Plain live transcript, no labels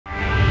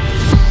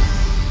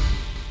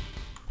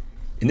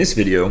In this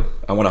video,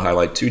 I want to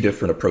highlight two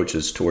different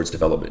approaches towards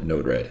development in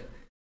Node-RED.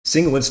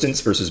 Single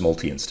instance versus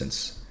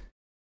multi-instance.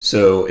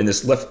 So in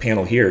this left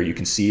panel here, you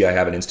can see I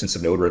have an instance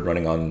of Node-RED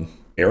running on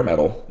bare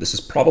metal. This is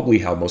probably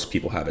how most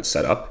people have it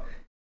set up.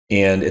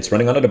 And it's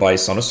running on a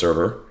device on a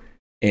server.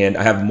 And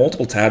I have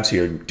multiple tabs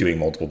here doing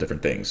multiple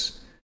different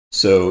things.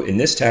 So in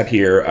this tab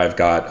here, I've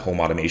got home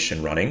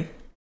automation running.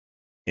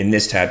 In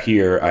this tab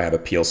here, I have a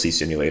PLC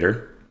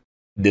simulator.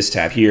 This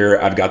tab here,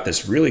 I've got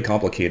this really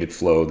complicated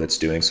flow that's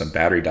doing some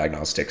battery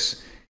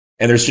diagnostics.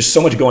 And there's just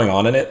so much going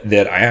on in it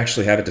that I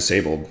actually have it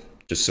disabled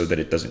just so that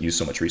it doesn't use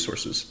so much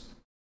resources.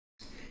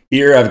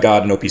 Here I've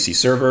got an OPC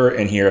server,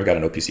 and here I've got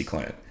an OPC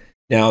client.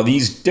 Now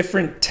these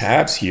different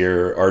tabs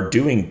here are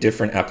doing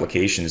different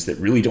applications that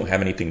really don't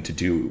have anything to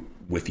do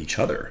with each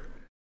other.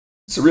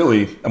 So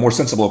really, a more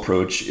sensible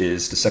approach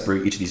is to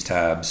separate each of these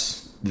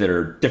tabs that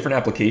are different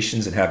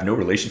applications and have no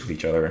relation with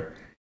each other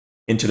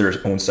into their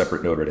own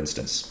separate Node-RED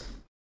instance.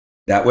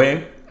 That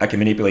way, I can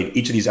manipulate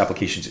each of these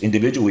applications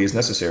individually as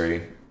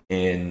necessary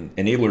and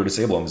enable or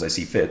disable them as I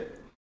see fit,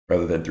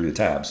 rather than through the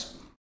tabs.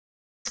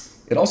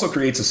 It also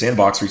creates a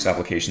sandbox for each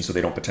application so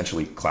they don't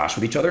potentially clash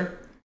with each other.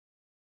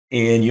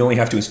 And you only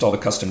have to install the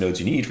custom nodes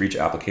you need for each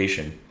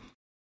application,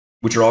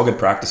 which are all good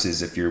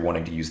practices if you're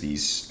wanting to use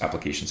these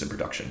applications in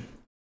production.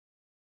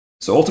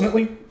 So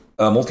ultimately,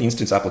 a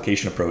multi-instance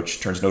application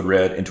approach turns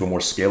Node-RED into a more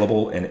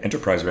scalable and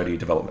enterprise-ready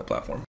development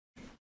platform.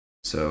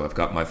 So I've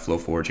got my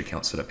FlowForge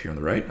account set up here on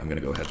the right. I'm going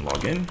to go ahead and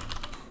log in.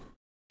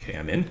 Okay,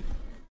 I'm in.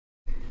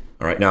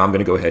 All right, now I'm going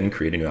to go ahead and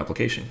create a new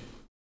application.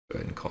 Go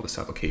ahead and call this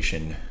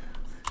application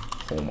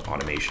Home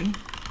Automation.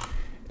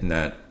 And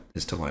that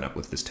is to line up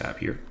with this tab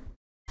here.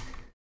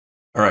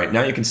 All right,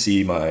 now you can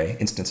see my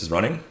instance is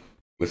running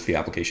with the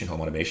application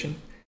Home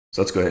Automation.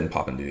 So let's go ahead and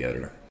pop into the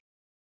editor.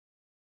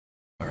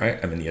 All right,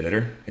 I'm in the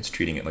editor. It's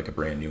treating it like a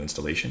brand new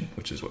installation,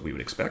 which is what we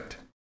would expect.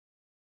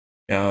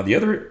 Now, the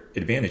other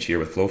advantage here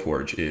with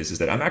FlowForge is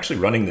that I'm actually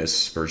running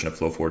this version of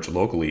FlowForge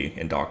locally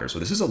in Docker. So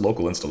this is a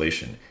local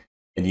installation,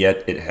 and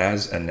yet it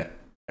has an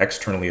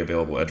externally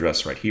available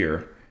address right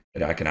here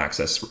that I can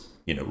access,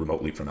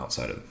 remotely from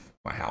outside of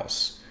my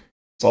house.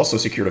 It's also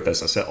secured with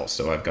SSL,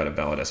 so I've got a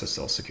valid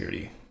SSL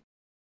security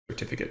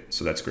certificate,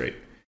 so that's great.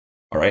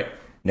 All right,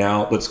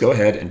 now let's go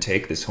ahead and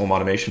take this home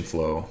automation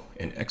flow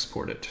and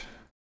export it.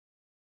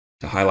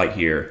 To highlight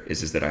here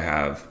is that I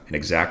have an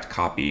exact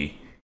copy,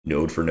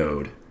 node for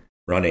node,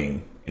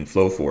 running in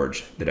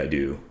FlowForge that I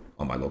do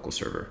on my local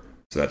server.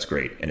 So that's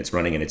great. And it's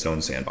running in its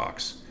own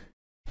sandbox.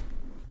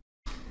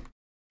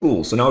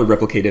 Cool. So now we've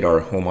replicated our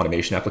home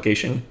automation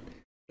application.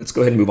 Let's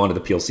go ahead and move on to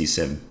the PLC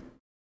sim.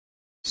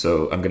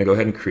 So I'm going to go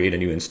ahead and create a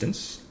new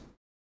instance.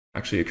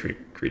 Actually,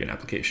 create an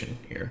application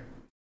here.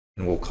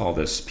 And we'll call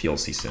this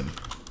PLC sim.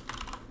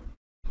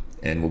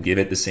 And we'll give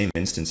it the same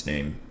instance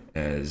name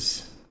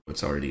as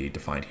what's already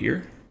defined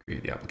here.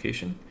 Create the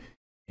application.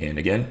 And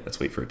again, let's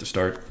wait for it to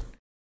start.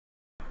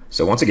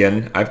 So once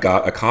again, I've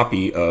got a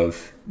copy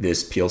of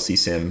this PLC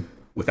sim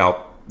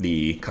without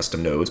the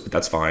custom nodes, but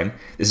that's fine.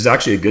 This is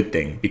actually a good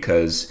thing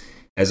because,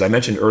 as I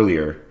mentioned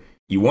earlier,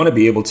 you want to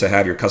be able to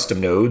have your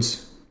custom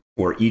nodes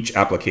for each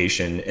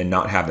application and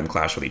not have them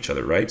clash with each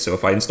other, right? So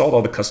if I installed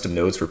all the custom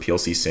nodes for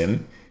PLC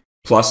sim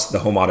plus the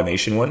home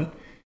automation one,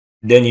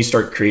 then you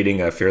start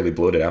creating a fairly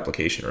bloated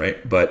application,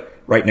 right? But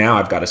right now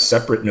I've got a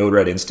separate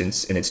Node-RED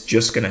instance, and it's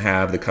just going to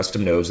have the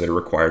custom nodes that are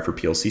required for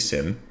PLC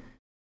sim.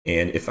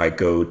 And if I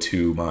go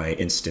to my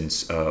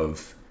instance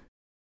of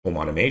home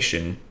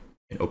automation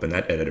and open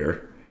that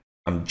editor,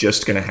 I'm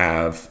just going to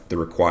have the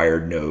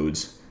required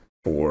nodes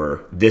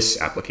for this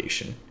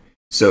application.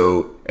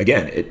 So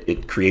again,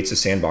 it creates a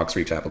sandbox for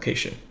each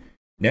application.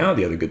 Now,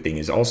 the other good thing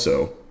is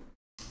also,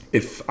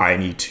 if I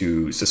need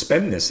to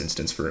suspend this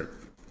instance for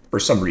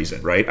some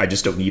reason, right? I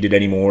just don't need it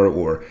anymore,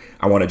 or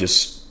I want to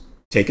just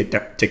take it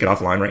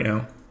offline right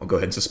now, I'll go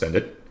ahead and suspend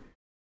it.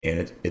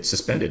 And it's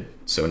suspended.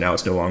 So now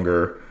it's no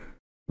longer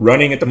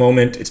running at the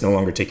moment, it's no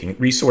longer taking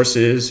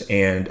resources,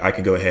 and I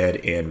can go ahead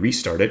and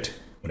restart it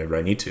whenever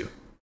I need to.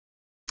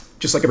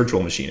 Just like a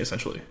virtual machine,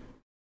 essentially.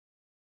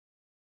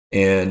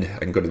 And I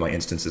can go to my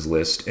instances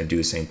list and do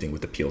the same thing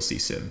with the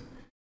PLC sim.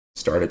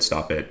 Start it,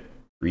 stop it,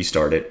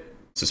 restart it,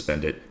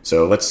 suspend it.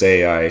 So let's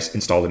say I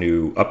install a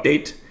new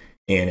update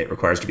and it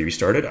requires to be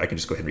restarted. I can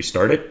just go ahead and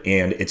restart it,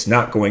 and it's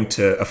not going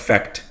to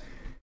affect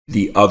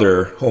the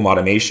other home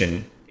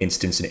automation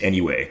instance in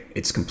any way.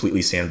 It's completely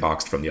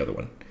sandboxed from the other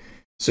one.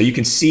 So you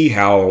can see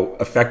how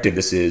effective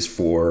this is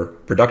for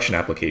production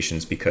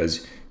applications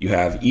because you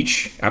have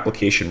each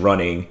application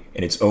running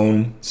in its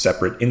own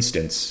separate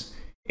instance,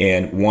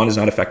 and one is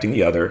not affecting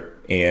the other,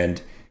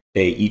 and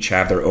they each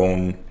have their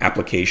own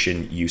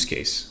application use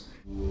case.